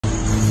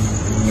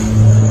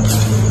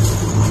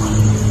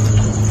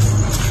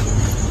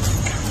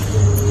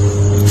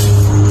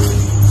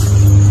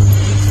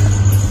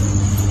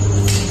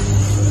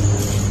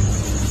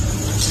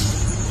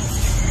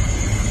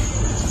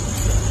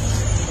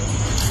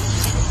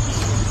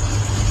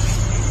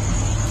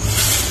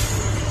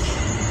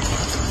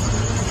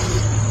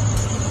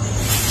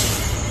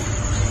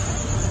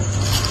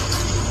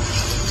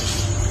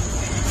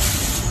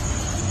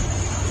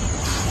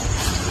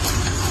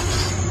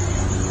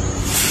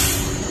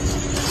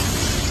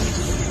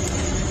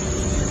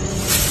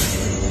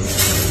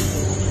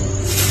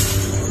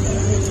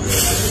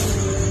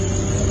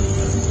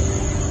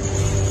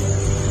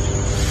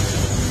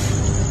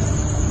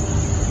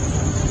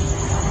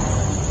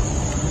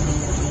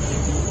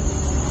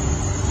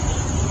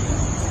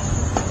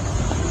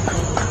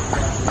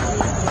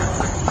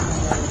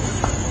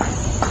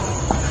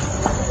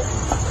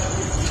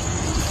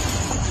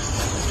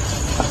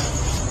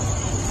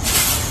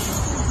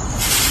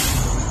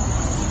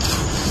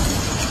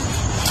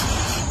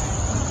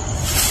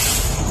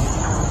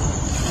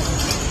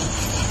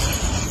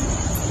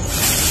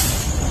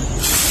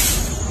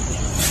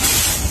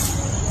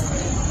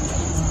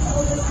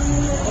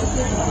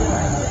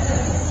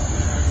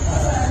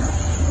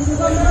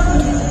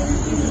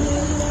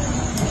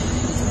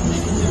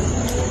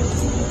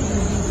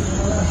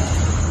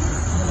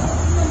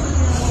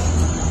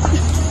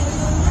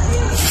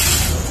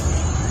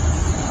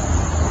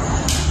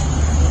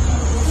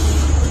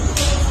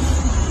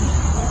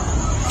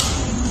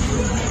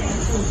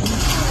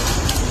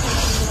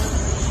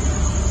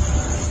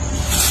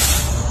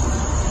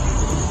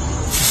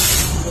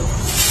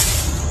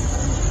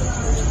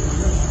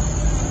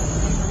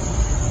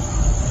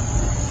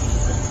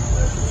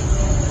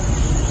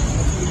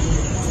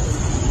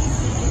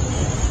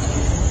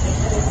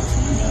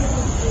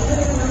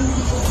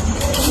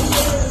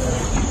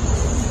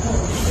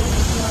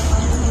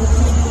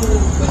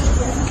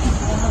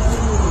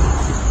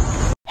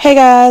Hey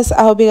guys,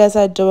 I hope you guys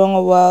are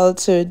doing well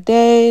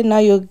today. Now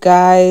you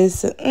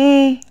guys,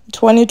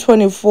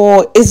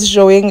 2024 is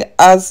showing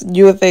us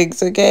new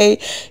things, okay?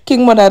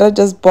 King Monada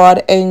just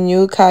bought a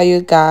new car,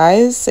 you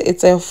guys.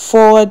 It's a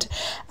Ford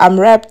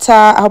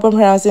Raptor. I hope I'm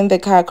pronouncing the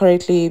car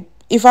correctly.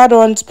 If I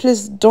don't,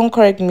 please don't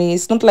correct me.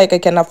 It's not like I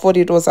can afford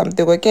it or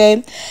something,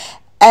 okay?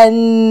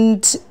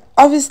 And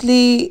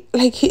obviously,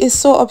 like, he is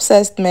so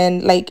obsessed,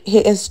 man. Like, he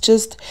is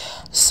just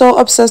so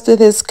obsessed with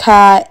his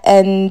car,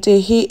 and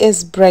he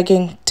is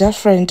bragging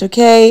different,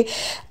 okay?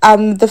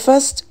 The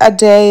first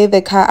day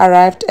the car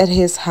arrived at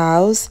his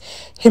house,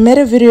 he made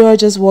a video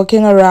just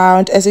walking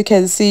around, as you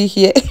can see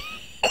here.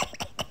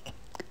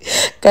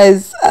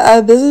 Guys,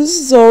 this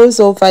is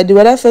so funny.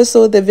 When I first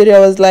saw the video, I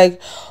was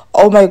like,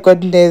 oh my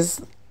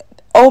goodness,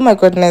 oh my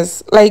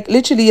goodness. Like,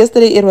 literally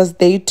yesterday it was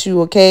day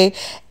 2, okay?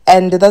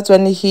 And that's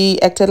when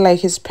he acted like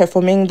he's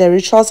performing the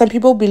ritual. Some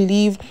people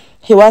believe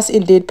he was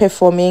indeed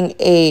performing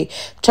a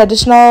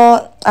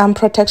traditional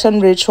protection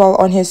ritual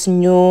on his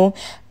new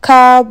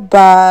car,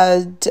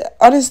 but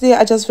honestly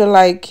I just feel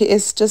like he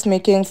is just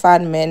making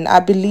fun, man.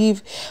 I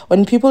believe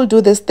when people do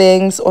these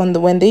things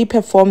when they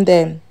perform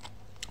them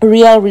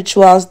real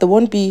rituals, they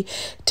won't be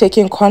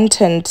taking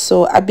content.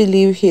 So I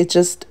believe he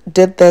just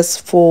did this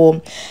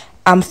for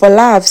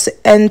laughs.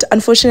 And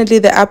unfortunately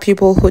there are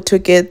people who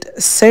took it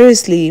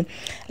seriously.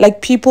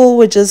 Like, people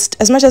were just,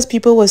 as much as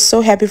people were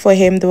so happy for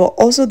him, there were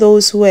also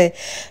those who were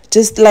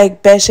just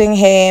like bashing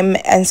him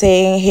and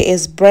saying he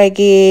is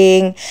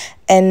bragging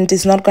and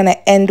it's not gonna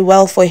end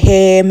well for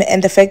him,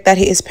 and the fact that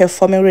he is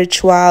performing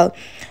ritual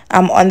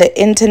on the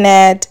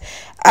internet,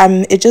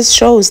 it just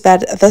shows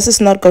that this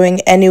is not going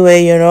anywhere,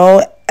 you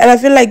know. And I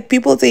feel like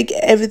people take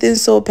everything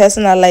so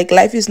personal. Like,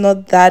 life is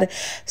not that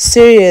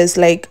serious.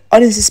 Like,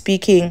 honestly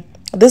speaking,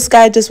 this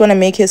guy just want to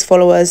make his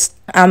followers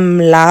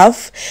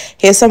laugh.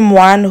 He's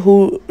someone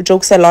who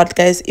jokes a lot,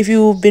 guys. If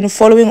you've been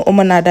following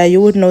Monada, you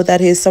would know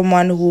that he's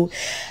someone who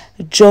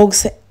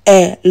jokes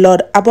a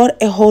lot about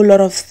a whole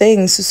lot of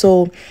things.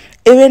 So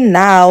even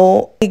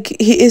now, like,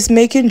 he is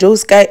making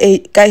jokes guy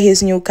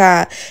his new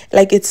car,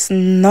 like it's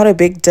not a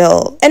big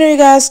deal. Anyway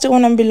guys, do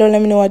comment below,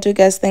 let me know what you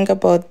guys think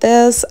about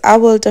this. I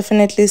will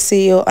definitely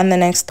see you on the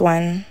next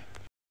one.